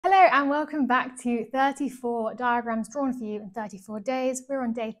and welcome back to 34 diagrams drawn for you in 34 days. We're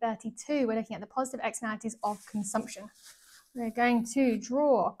on day 32. We're looking at the positive externalities of consumption. We're going to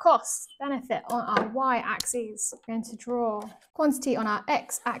draw cost, benefit on our y-axis. We're going to draw quantity on our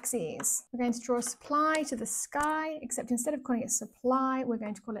x-axis. We're going to draw supply to the sky, except instead of calling it supply, we're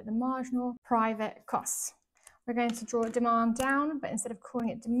going to call it the marginal private costs. We're going to draw demand down, but instead of calling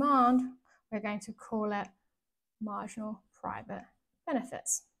it demand, we're going to call it marginal private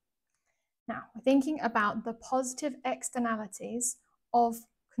benefits. Now, we're thinking about the positive externalities of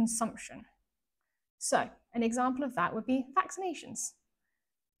consumption. So, an example of that would be vaccinations.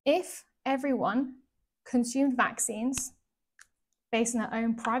 If everyone consumed vaccines based on their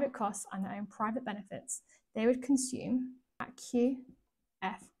own private costs and their own private benefits, they would consume at QFM.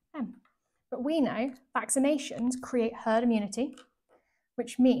 But we know vaccinations create herd immunity,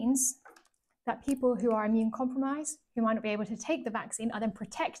 which means that people who are immune compromised, who might not be able to take the vaccine, are then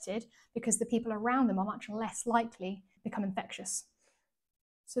protected because the people around them are much less likely to become infectious.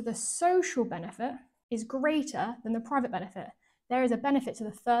 So the social benefit is greater than the private benefit. There is a benefit to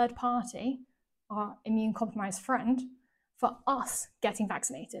the third party, our immune compromised friend, for us getting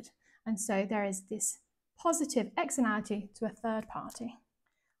vaccinated. And so there is this positive externality to a third party.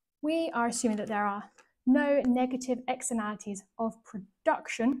 We are assuming that there are no negative externalities of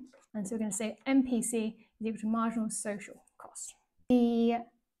production. And so we're going to say MPC is equal to marginal social cost. The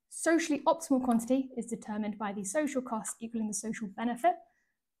socially optimal quantity is determined by the social cost equaling the social benefit.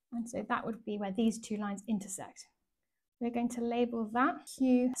 And so that would be where these two lines intersect. We're going to label that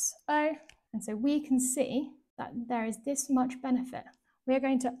QSO. And so we can see that there is this much benefit. We're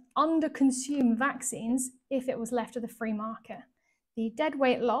going to underconsume vaccines if it was left to the free market. The dead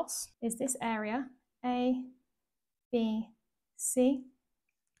weight loss is this area, A, B, C.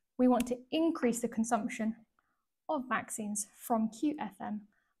 We want to increase the consumption of vaccines from QFM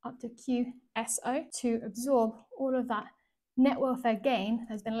up to QSO to absorb all of that net welfare gain that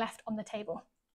has been left on the table.